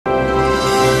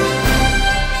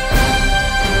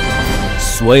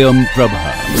Swayam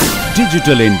Prabha.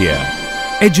 Digital India.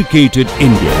 Educated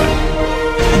India.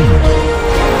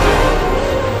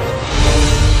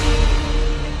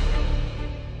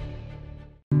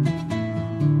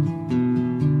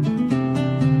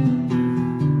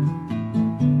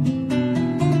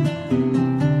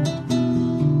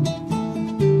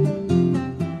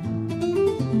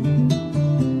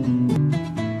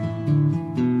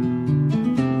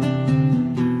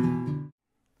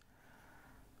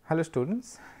 Hello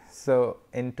students, so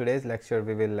in today's lecture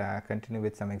we will continue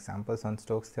with some examples on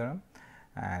Stokes theorem,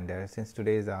 and since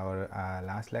today is our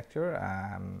last lecture,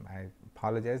 I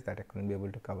apologize that I couldn't be able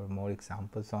to cover more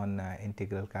examples on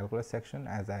integral calculus section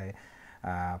as I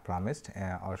promised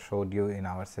or showed you in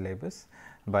our syllabus,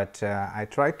 but I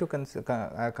tried to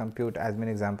compute as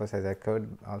many examples as I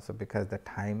could, also because the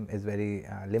time is very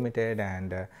limited,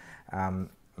 and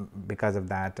because of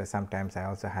that sometimes I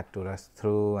also had to rush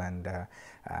through, and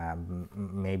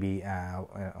maybe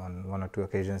on one or two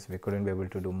occasions we couldn't be able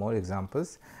to do more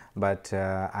examples, but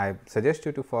I suggest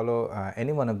you to follow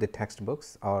any one of the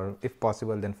textbooks, or if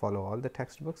possible then follow all the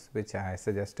textbooks which I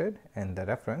suggested in the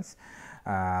reference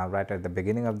right at the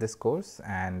beginning of this course,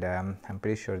 and I'm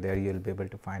pretty sure there you will be able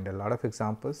to find a lot of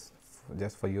examples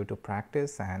just for you to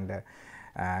practice and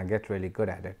get really good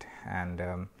at it. And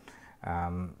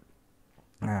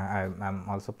I'm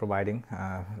also providing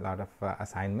a lot of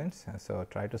assignments, so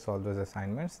try to solve those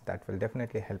assignments. That will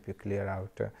definitely help you clear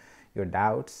out your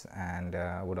doubts, and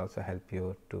would also help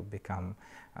you to become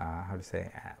how to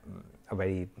say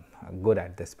very good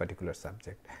at this particular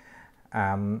subject.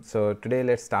 So today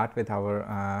let's start with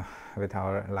our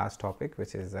last topic,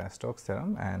 which is Stokes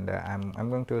theorem, and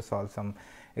I'm going to solve some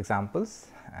examples,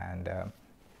 and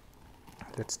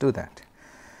let's do that.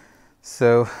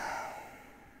 So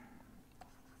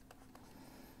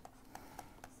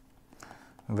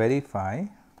verify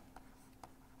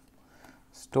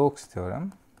Stokes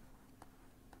theorem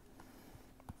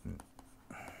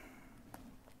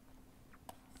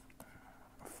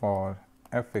for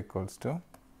f equals to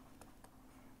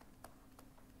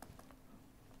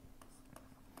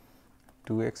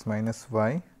two x minus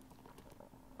y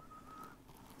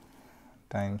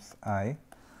times I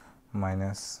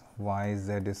minus y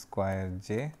z square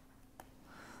j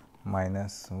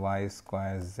minus y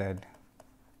square z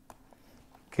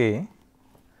k,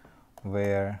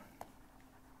 where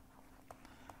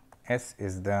S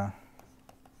is the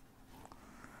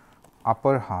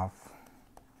upper half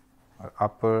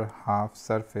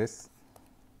surface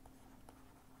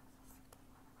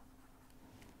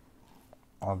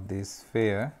of the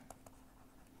sphere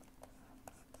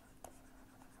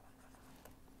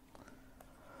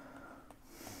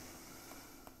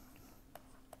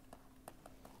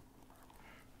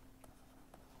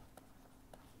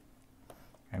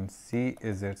and C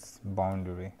is its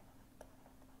boundary.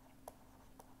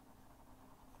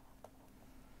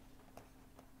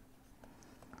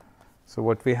 So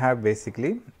what we have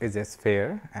basically is a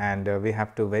sphere, and we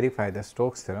have to verify the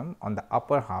Stokes theorem on the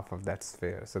upper half of that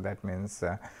sphere. So that means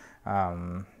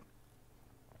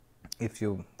if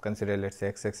you consider, let's say,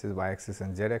 x axis, y axis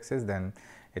and z axis, then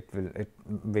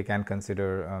we can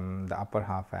consider the upper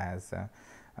half as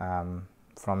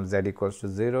from z equals to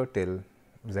 0 till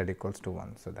z equals to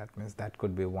 1. So that means that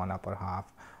could be one upper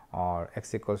half, or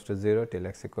x equals to 0 till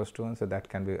x equals to 1. So that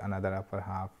can be another upper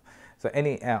half. So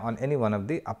any on any one of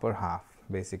the upper half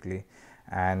basically,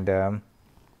 and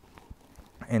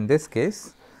in this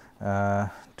case to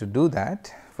do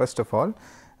that, first of all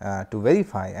to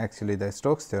verify actually the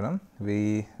Stokes theorem,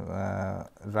 we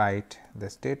write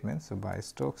the statement. So by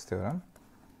Stokes theorem,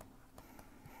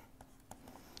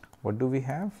 what do we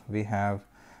have? We have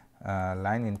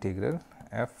line integral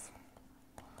f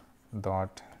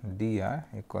dot dr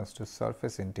equals to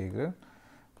surface integral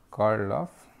curl of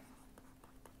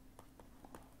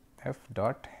f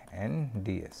dot n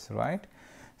ds, right.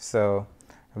 So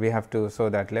we have to, so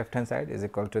that left hand side is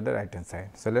equal to the right hand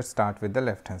side. So let's start with the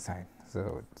left hand side.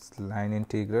 So it's line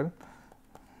integral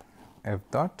f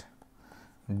dot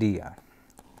dr.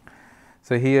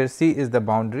 So here C is the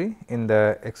boundary in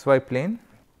the xy plane,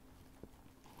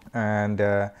 and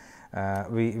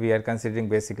we are considering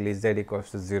basically z equals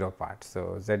to 0 part.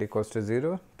 So z equals to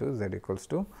 0 to z equals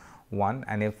to 1,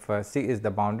 and if C is the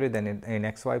boundary, then in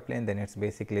xy plane, then it's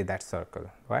basically that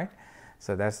circle, right.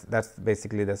 So that's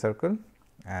basically the circle,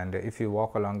 and if you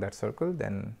walk along that circle,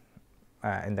 then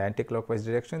in the anti-clockwise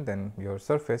direction, then your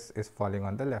surface is falling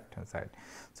on the left hand side.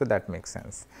 So that makes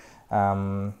sense.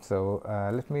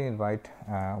 Let me write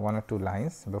one or two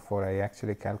lines before I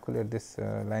actually calculate this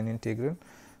line integral.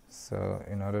 So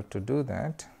in order to do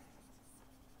that,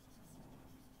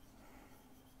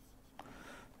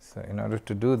 So, in order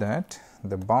to do that,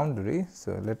 the boundary,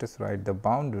 so let us write the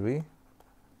boundary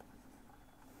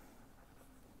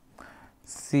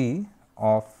C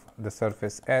of the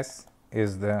surface S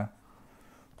is the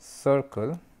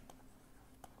circle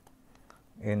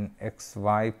in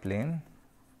xy plane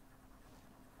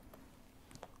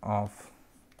of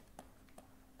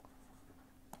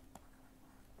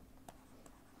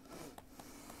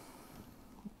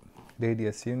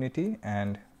radius unity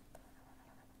and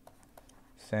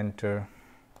center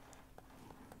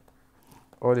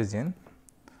origin,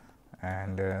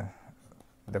 and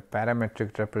the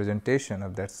parametric representation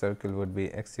of that circle would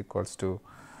be x equals to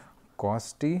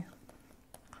cos t,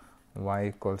 y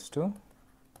equals to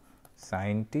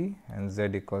sin t, and z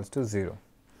equals to 0.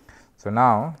 So,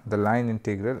 now the line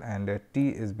integral, and t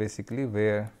is basically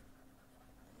where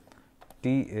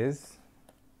t is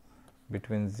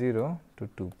between 0 to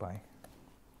 2 pi.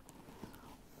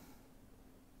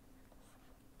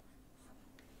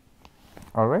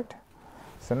 All right.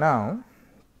 So, now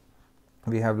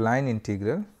we have line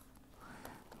integral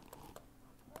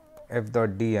f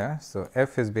dot dr. So,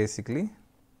 f is basically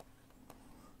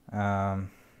 2x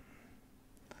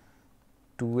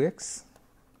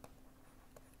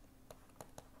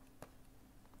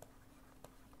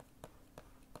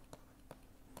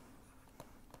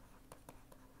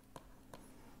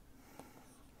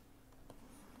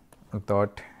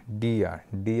dot dr.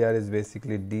 Dr is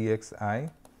basically dxi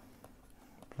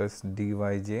plus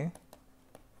dyj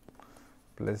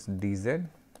plus dz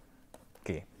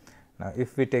k. Now,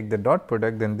 if we take the dot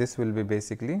product, then this will be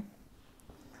basically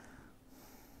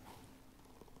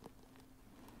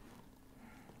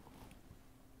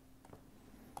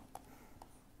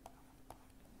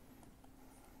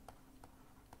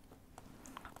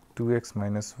two x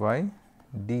minus y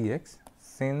dx,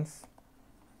 since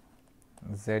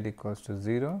z equals to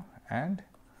 0 and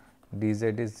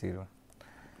dz is 0.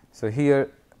 So, here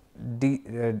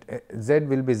z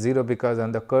will be 0 because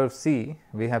on the curve C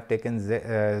we have taken z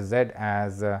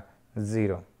as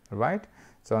 0, right.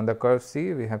 So, on the curve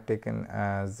C we have taken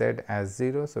z as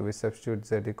 0. So, we substitute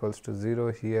z equals to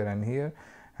 0 here and here,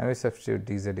 and we substitute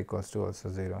dz equals to also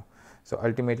 0. So,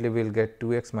 ultimately we will get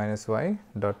 2 x minus y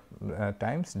dot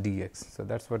times dx. So,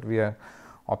 that is what we are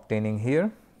obtaining here.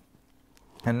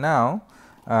 And now,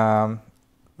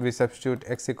 we substitute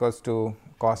x equals to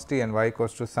cos t and y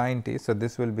equals to sin t. So,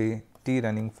 this will be t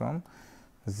running from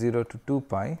 0 to 2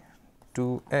 pi.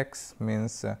 2 x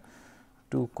means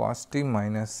 2 cos t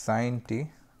minus sin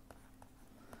t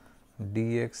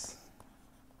dx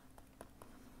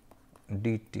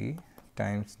dt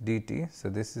times dt. So,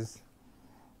 this is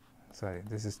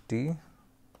t.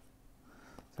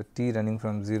 So, t running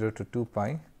from 0 to 2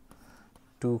 pi,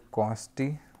 2 cos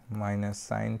t minus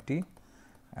sin t,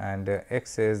 and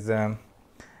x is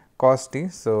cos t.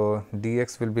 So,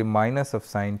 dx will be minus of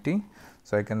sin t.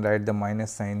 So, I can write the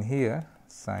minus sign here,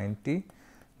 sin t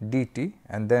dt,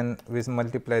 and then we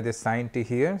multiply this sin t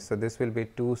here. So, this will be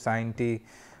 2 sin t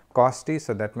cos t.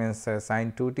 So, that means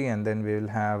sin 2 t, and then we will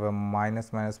have a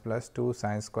minus minus plus 2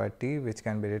 sin square t, which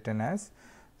can be written as,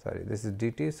 this is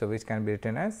dt. So, which can be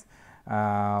written as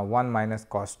 1 minus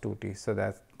cos 2 t. So,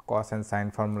 that is cos and sin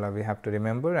formula we have to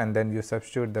remember, and then you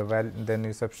substitute the value, then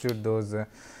you substitute those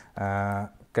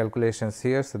calculations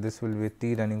here. So, this will be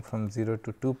t running from 0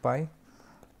 to 2 pi.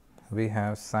 We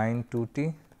have sin 2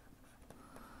 t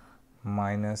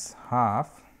minus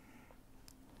half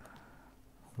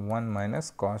 1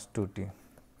 minus cos 2 t.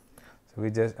 So,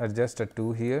 we just adjust a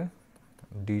 2 here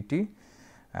dt,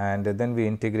 and then we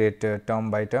integrate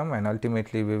term by term, and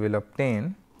ultimately we will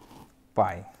obtain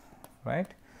pi, right.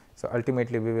 So,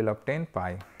 ultimately we will obtain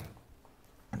pi.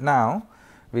 Now,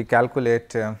 we calculate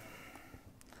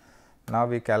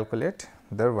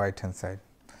the right hand side.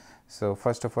 So,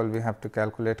 first of all we have to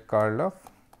calculate curl of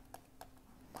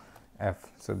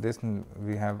f. So, this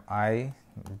we have I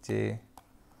j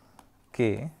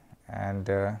k, and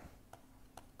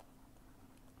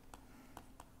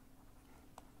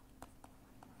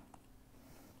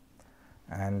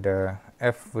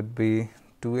f would be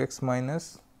 2 x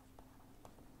minus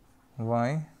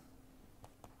y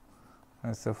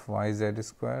minus of y z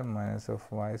square minus of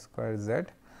y square z.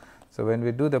 So, when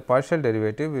we do the partial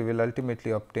derivative, we will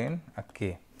ultimately obtain a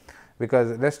k,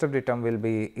 because rest of the term will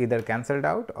be either cancelled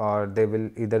out or they will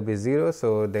either be 0.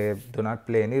 So, they do not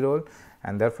play any role,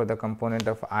 and therefore, the component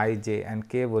of I j and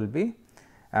k will be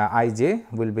I j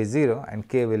will be 0 and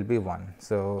k will be 1.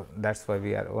 So, that is why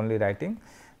we are only writing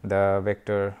the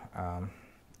vector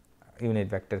unit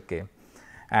vector k,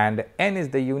 and n is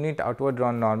the unit outward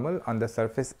drawn normal on the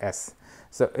surface S.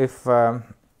 So, if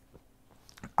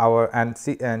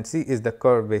C is the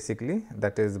curve basically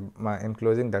that is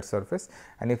enclosing that surface,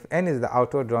 and if n is the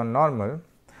outward drawn normal.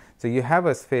 So, you have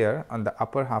a sphere on the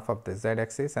upper half of the z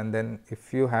axis, and then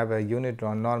if you have a unit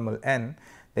drawn normal n,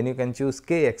 then you can choose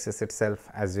k axis itself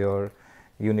as your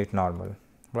unit normal,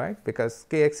 right, because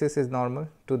k axis is normal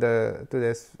to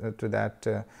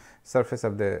that surface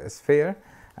of the sphere,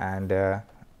 and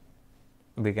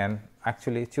we can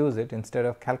actually choose it. Instead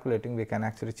of calculating, we can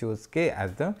actually choose k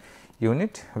as the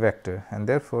unit vector, and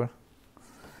therefore,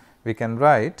 we can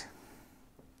write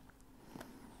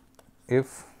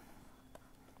if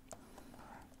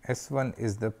S1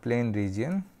 is the plane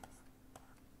region,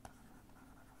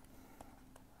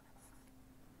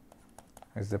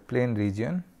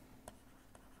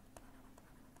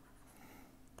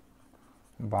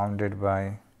 bounded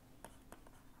by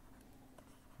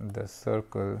the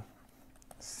circle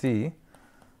C,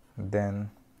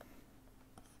 then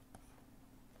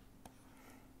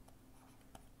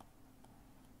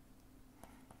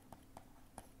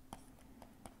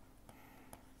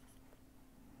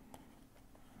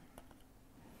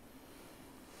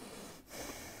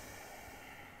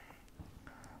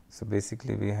so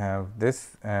basically we have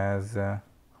this as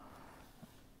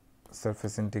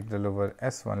surface integral over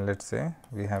S1. Let us say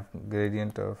we have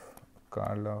gradient of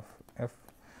curl of f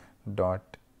dot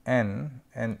n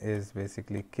is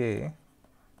basically k,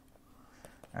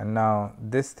 and now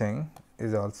this thing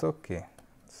is also k.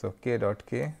 So, k dot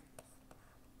k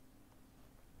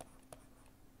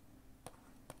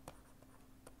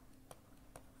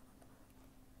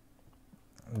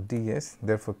ds,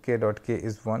 therefore, k dot k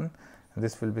is 1,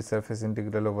 this will be surface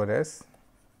integral over S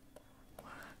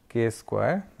k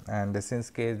square, and since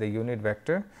k is the unit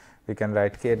vector, we can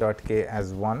write k dot k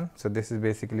as 1. So, this is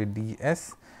basically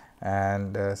ds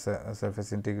and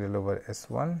surface integral over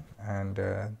S1, and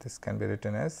this can be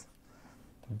written as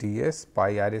ds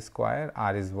pi r square,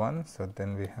 r is 1. So,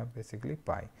 then we have basically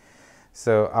pi.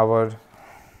 So, our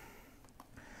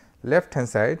left hand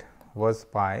side was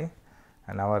pi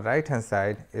and our right hand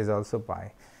side is also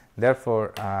pi.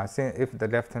 Therefore, if the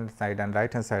left hand side and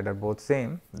right hand side are both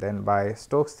same, then by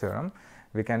Stokes theorem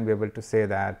we can be able to say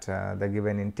that the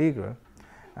given integral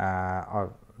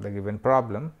or the given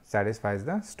problem satisfies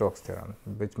the Stokes theorem,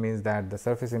 which means that the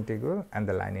surface integral and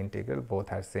the line integral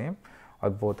both are same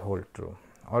or both hold true.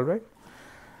 All right.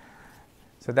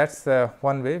 So, that is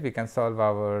one way we can solve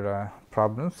our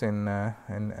problems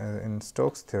in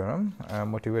Stokes theorem,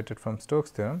 motivated from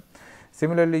Stokes theorem.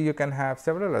 Similarly, you can have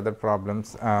several other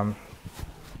problems from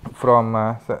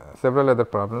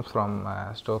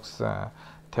Stokes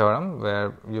theorem,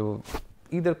 where you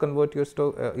either convert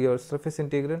your surface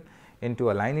integral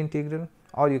into a line integral,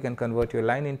 or you can convert your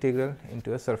line integral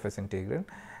into a surface integral,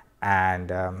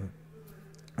 and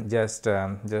just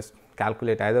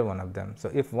calculate either one of them. So,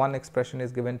 if one expression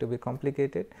is given to be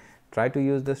complicated, try to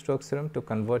use the Stokes theorem to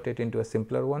convert it into a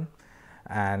simpler one,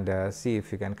 and see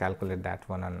if you can calculate that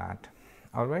one or not.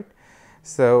 All right.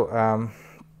 So,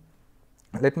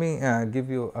 let me give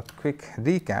you a quick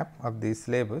recap of the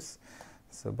syllabus.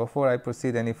 So, before I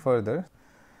proceed any further,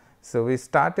 so we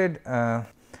started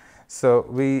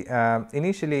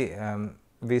initially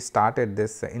we started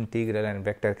this integral and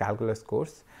vector calculus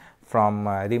course from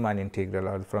Riemann integral,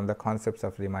 or from the concepts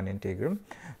of Riemann integral.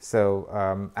 So,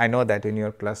 I know that in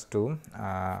your plus 2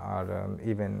 or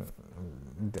even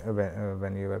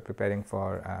when you were preparing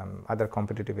for other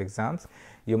competitive exams,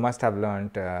 you must have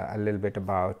learnt a little bit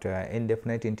about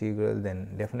indefinite integral, then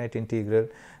definite integral.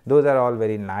 Those are all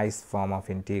very nice form of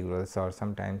integrals, or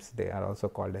sometimes they are also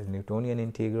called as Newtonian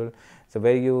integral. So,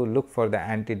 where you look for the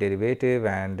antiderivative,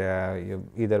 and you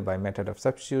either by method of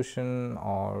substitution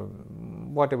or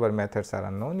whatever methods are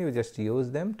unknown, you just use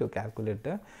them to calculate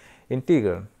the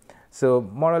integral. So,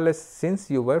 more or less, since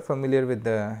you were familiar with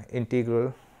the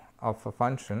integral of a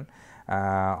function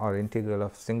or integral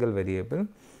of single variable,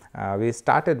 we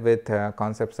started with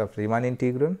concepts of Riemann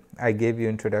integral. I gave you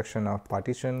introduction of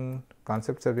partition,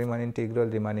 concepts of Riemann integral,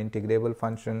 Riemann integrable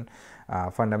function,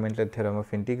 fundamental theorem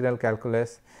of integral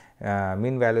calculus,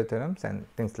 mean value theorems, and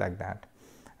things like that,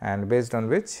 and based on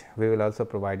which we will also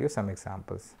provide you some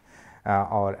examples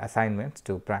or assignments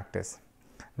to practice.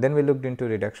 Then we looked into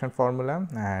reduction formula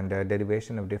and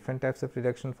derivation of different types of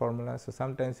reduction formula. So,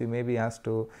 sometimes you may be asked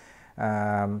to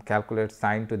calculate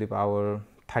sine to the power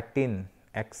 13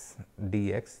 x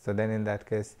dx. So, then in that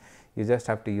case you just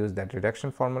have to use that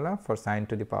reduction formula for sine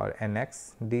to the power n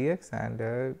x dx,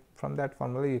 and from that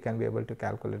formula you can be able to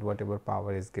calculate whatever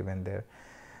power is given there.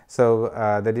 So,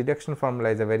 the reduction formula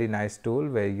is a very nice tool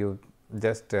where you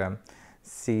just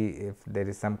see if there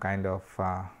is some kind of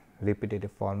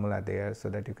repetitive formula there, so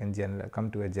that you can come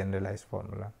to a generalized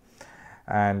formula.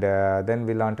 And then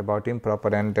we learnt about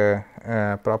improper and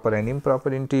proper and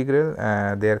improper integral,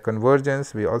 their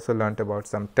convergence. We also learnt about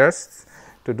some tests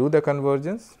to do the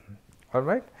convergence, all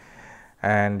right.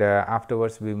 And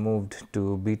afterwards we moved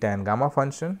to beta and gamma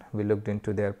function. We looked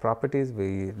into their properties.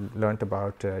 We learnt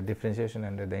about differentiation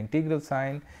under the integral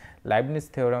sign, Leibniz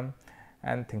theorem,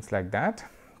 and things like that.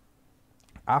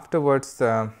 Afterwards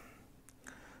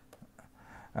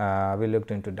we looked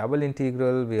into double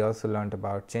integral. We also learnt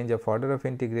about change of order of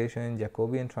integration,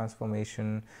 Jacobian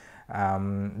transformation.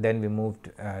 Then we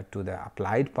moved to the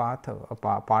applied part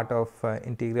of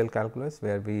integral calculus,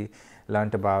 where we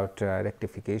learnt about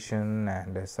rectification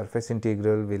and surface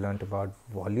integral. We learnt about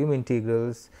volume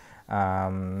integrals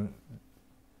and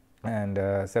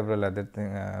several other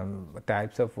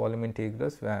types of volume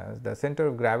integrals. The center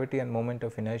of gravity and moment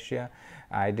of inertia,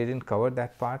 I did not cover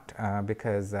that part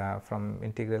because from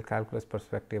integral calculus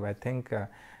perspective, I think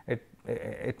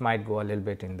it might go a little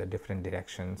bit in the different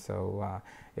direction. So,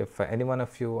 if any one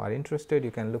of you are interested,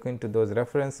 you can look into those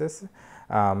references.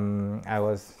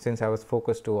 Since I was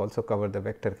focused to also cover the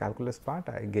vector calculus part,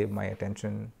 I gave my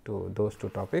attention to those two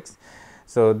topics.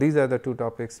 So, these are the two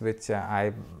topics which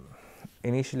I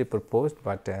initially proposed,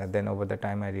 but then over the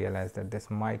time I realized that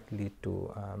this might lead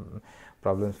to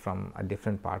problems from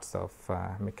different parts of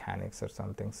mechanics or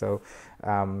something. So,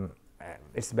 it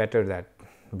is better that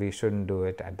we should not do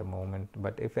it at the moment,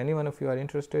 but if any one of you are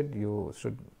interested, you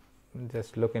should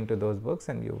just look into those books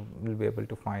and you will be able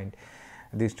to find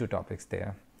these two topics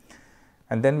there.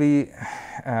 And then we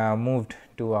moved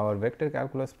to our vector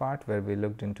calculus part, where we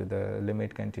looked into the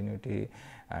limit, continuity,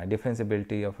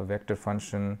 differentiability of a vector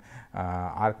function,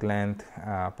 arc length,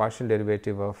 partial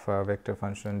derivative of vector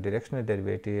function, directional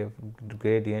derivative,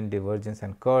 gradient, divergence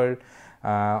and curl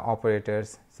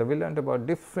operators. So, we learned about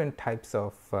different types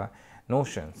of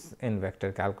notions in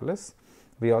vector calculus.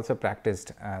 We also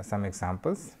practiced some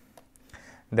examples.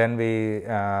 Then we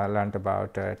learnt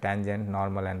about tangent,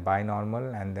 normal and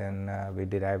binormal, and then we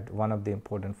derived one of the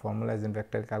important formulas in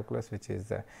vector calculus, which is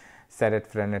the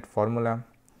Serret-Frenet formula.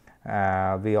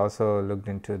 We also looked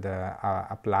into the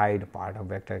applied part of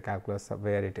vector calculus,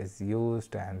 where it is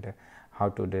used and how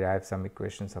to derive some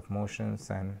equations of motions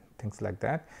and things like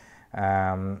that.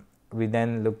 We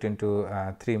then looked into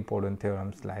three important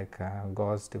theorems like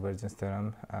Gauss divergence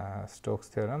theorem, Stokes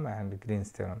theorem and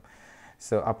Green's theorem.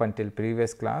 So, up until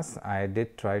previous class, I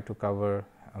did try to cover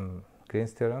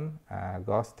Green's theorem,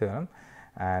 Gauss theorem,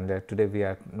 and today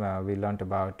we learnt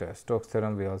about Stokes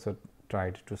theorem. We also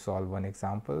tried to solve one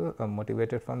example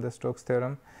motivated from the Stokes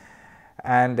theorem.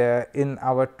 And in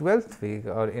our 12th week,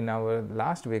 or in our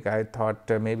last week, I thought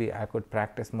maybe I could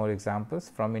practice more examples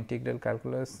from integral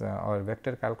calculus or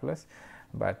vector calculus,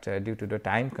 but due to the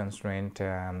time constraint,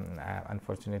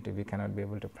 unfortunately we cannot be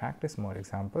able to practice more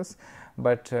examples.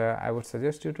 But I would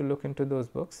suggest you to look into those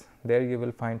books. There you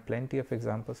will find plenty of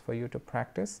examples for you to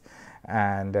practice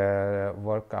and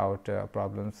work out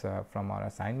problems from our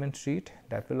assignment sheet.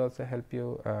 That will also help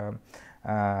you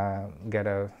get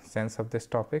a sense of this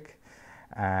topic.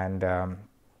 And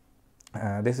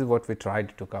this is what we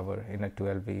tried to cover in a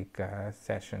 12-week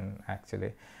session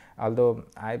actually, although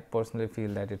I personally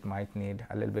feel that it might need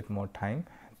a little bit more time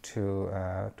to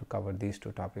cover these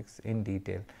two topics in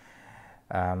detail.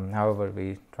 However,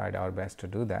 we tried our best to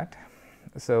do that.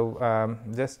 So,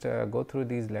 just go through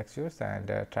these lectures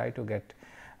and try to get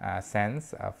a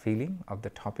sense, a feeling of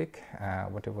the topic,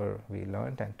 whatever we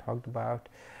learned and talked about.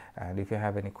 And if you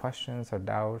have any questions or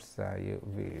doubts,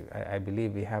 I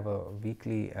believe we have a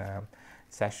weekly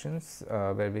sessions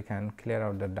where we can clear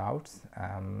out the doubts.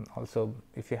 Also,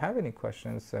 if you have any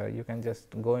questions, you can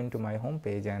just go into my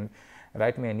homepage and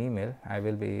write me an email. I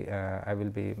will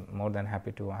be more than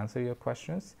happy to answer your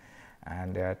questions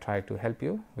and try to help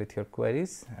you with your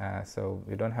queries. So,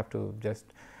 you don't have to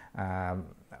just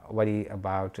worry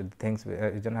about things.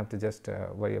 You don't have to just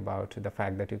worry about the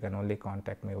fact that you can only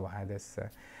contact me via this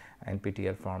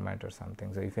NPTEL format or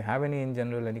something. So, if you have any in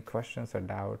general any questions or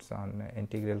doubts on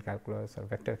integral calculus or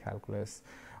vector calculus,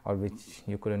 or which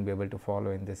you couldn't be able to follow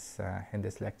in this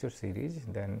lecture series,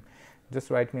 then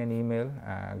just write me an email.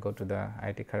 Go to the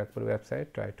IIT Kharagpur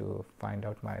website, try to find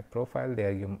out my profile.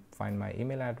 There you find my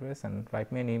email address and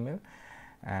write me an email,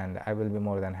 and I will be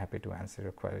more than happy to answer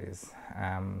your queries.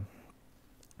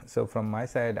 So, from my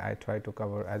side, I tried to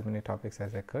cover as many topics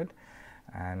as I could,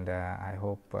 and I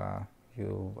hope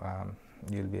you'll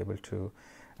be able to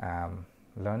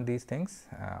learn these things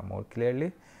more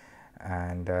clearly,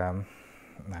 and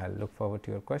I look forward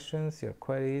to your questions, your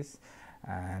queries,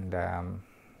 and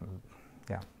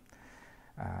yeah,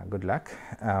 good luck.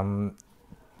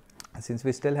 Since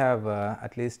we still have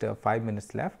at least 5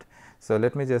 minutes left, so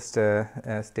let me just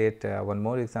state one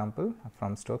more example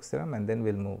from Stokes theorem, and then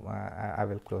we'll move. I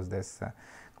will close this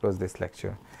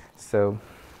lecture. So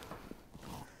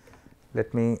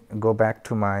let me go back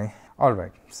to my. All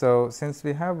right. So since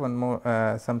we have one more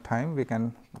some time, we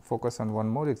can focus on one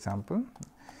more example.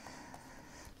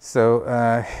 So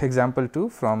example 2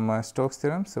 from Stokes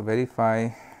theorem. So verify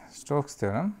Stokes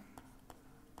theorem.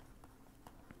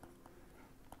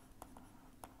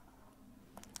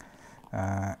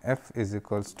 F is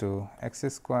equals to x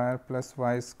square plus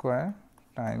y square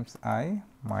times I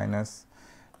minus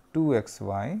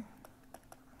 2xy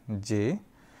j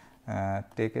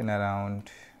taken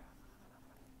around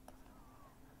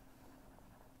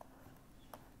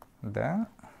the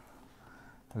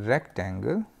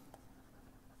rectangle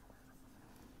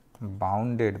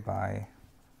bounded by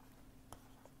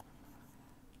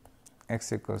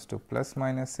x equals to plus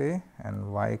minus a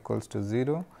and y equals to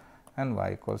 0 and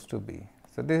y equals to b.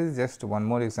 So, this is just one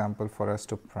more example for us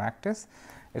to practice.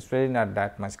 It is really not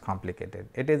that much complicated.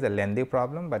 It is a lengthy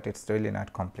problem, but it is really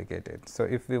not complicated. So,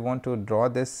 if we want to draw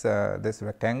this this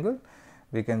rectangle,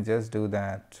 we can just do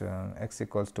that x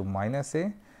equals to minus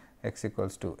a, x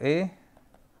equals to a,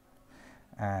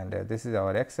 and this is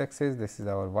our x axis, this is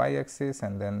our y axis,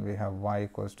 and then we have y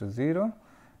equals to 0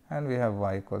 and we have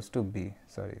y equals to b.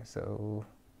 Sorry. So,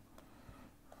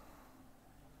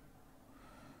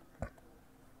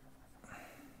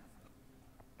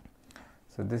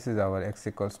 this is our x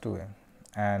equals to a,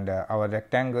 and our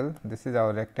rectangle, this is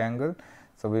our rectangle.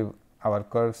 So, our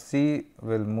curve C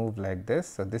will move like this.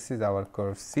 So, this is our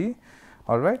curve C,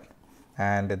 all right,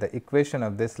 and the equation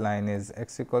of this line is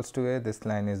x equals to a, this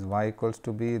line is y equals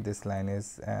to b, this line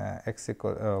is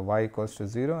y equals to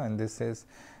 0, and this is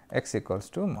x equals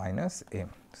to minus a.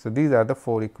 So, these are the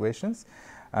 4 equations,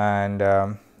 and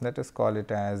let us call it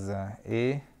as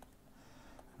a,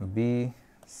 b,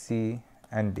 c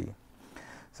and d.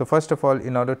 So, first of all,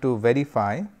 in order to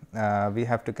verify, we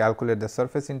have to calculate the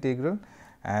surface integral,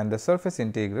 and the surface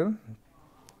integral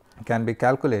can be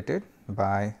calculated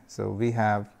by. So, we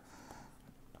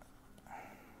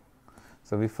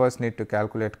first need to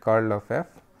calculate curl of f.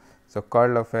 So,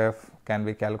 curl of f can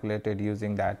be calculated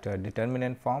using that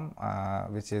determinant form,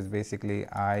 which is basically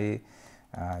I,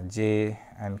 j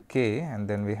and k, and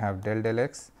then we have del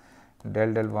x,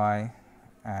 del y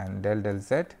and del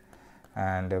z.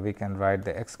 And we can write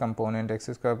the x component x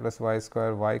square plus y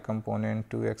square, y component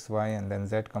 2xy, and then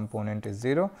z component is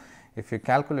 0. If you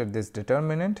calculate this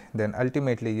determinant, then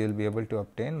ultimately you will be able to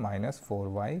obtain minus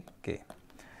 4yk.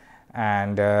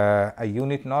 And a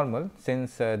unit normal,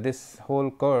 since this whole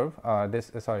curve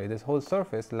this whole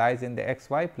surface lies in the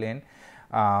xy plane,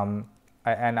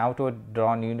 an outward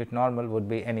drawn unit normal would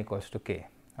be n equals to k,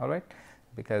 all right,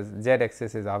 because z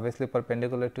axis is obviously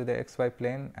perpendicular to the xy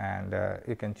plane, and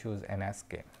you can choose n as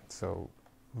k. So,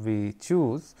 we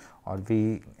choose, or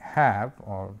we have,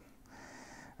 or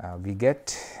we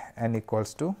get n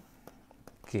equals to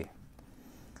k,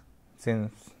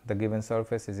 since the given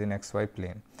surface is in xy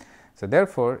plane. So,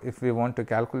 therefore, if we want to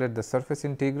calculate the surface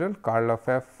integral curl of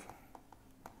f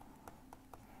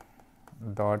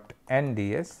dot n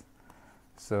ds,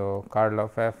 so curl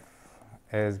of f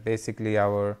is basically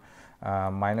our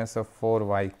minus of 4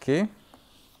 y k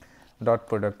dot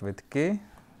product with k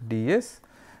ds,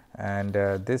 and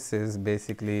this is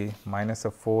basically minus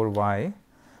of 4 y.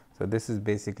 So, this is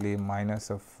basically minus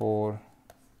of 4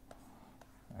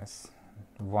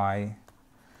 y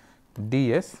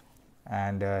ds,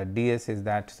 and ds is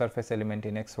that surface element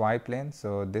in x y plane.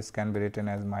 So, this can be written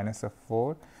as minus of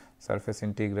 4 surface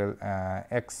integral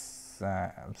x.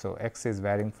 So, x is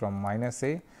varying from minus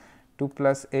a to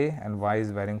plus a, and y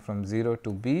is varying from 0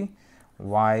 to b.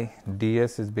 Y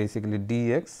ds is basically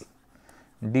dx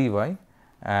dy,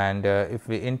 and if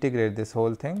we integrate this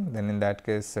whole thing, then in that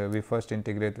case we first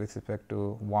integrate with respect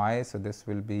to y. So, this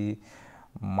will be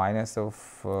minus of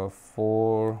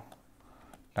 4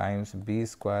 times b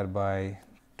square by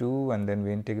 2, and then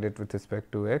we integrate with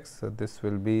respect to x. So, this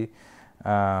will be 2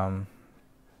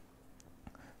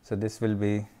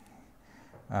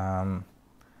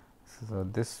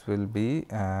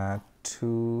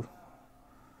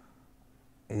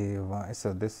 a y.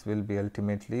 So, this will be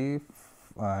ultimately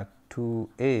 2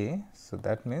 a. So,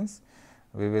 that means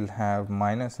we will have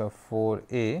minus of 4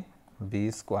 a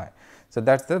b square. So,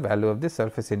 that is the value of the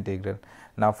surface integral.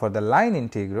 Now, for the line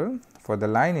integral,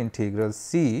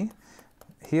 C,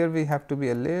 here we have to be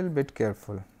a little bit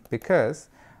careful, because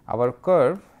our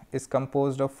curve is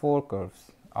composed of 4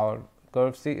 curves. Our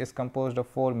curve C is composed of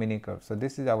 4 mini curves. So,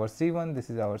 this is our C1, this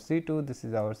is our C2, this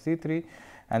is our C3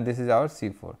 and this is our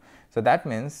C4. So, that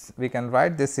means we can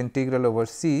write this integral over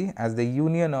C as the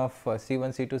union of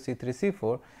C1, C2, C3,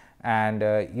 C4, and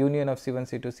union of C1,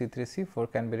 C2, C3,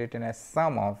 C4 can be written as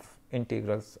sum of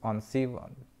integrals on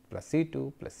C1 plus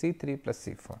C2 plus C3 plus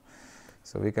C4.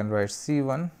 So, we can write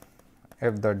C1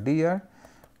 f dot dr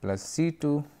plus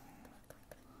C2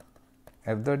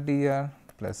 f dot dr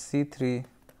plus C3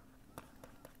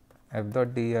 f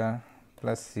dot dr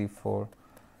plus C4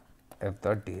 f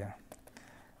dot dr.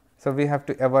 So, we have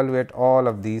to evaluate all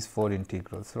of these 4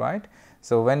 integrals, right.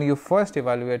 So, when you first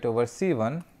evaluate over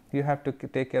C1, you have to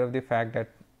take care of the fact that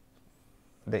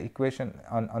the equation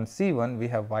on C1 we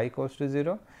have y equals to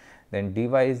 0, then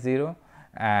dy is 0,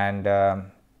 and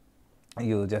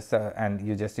you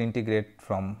just integrate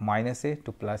from minus a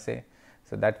to plus a.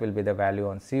 So, that will be the value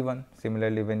on C1.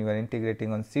 Similarly, when you are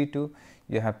integrating on C2,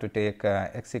 you have to take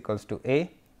x equals to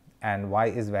a and y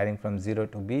is varying from 0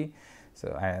 to b. So,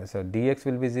 dx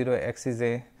will be 0, x is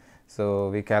a. So,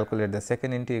 we calculate the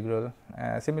second integral.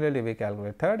 Similarly, we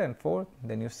calculate third and fourth,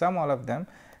 then you sum all of them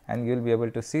and you will be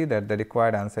able to see that the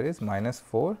required answer is minus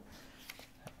 4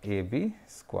 ab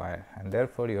square, and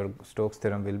therefore, your Stokes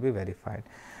theorem will be verified.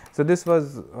 So, this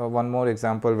was one more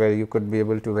example where you could be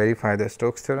able to verify the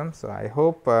Stokes theorem. So, I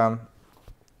hope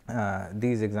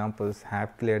these examples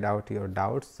have cleared out your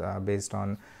doubts based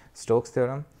on Stokes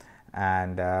theorem,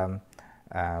 and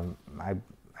I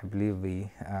believe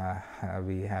we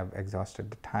have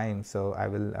exhausted the time. So, I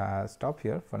will stop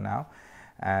here for now,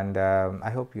 and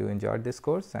I hope you enjoyed this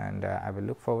course, and I will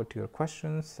look forward to your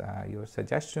questions, your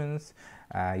suggestions,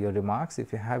 your remarks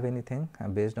if you have anything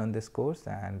based on this course,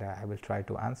 and I will try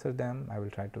to answer them. I will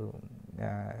try to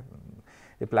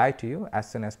reply to you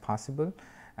as soon as possible,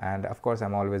 and of course, I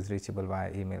am always reachable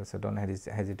via email. So, do not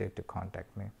hesitate to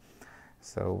contact me.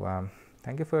 So,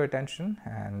 thank you for your attention,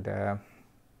 and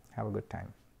have a good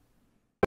time.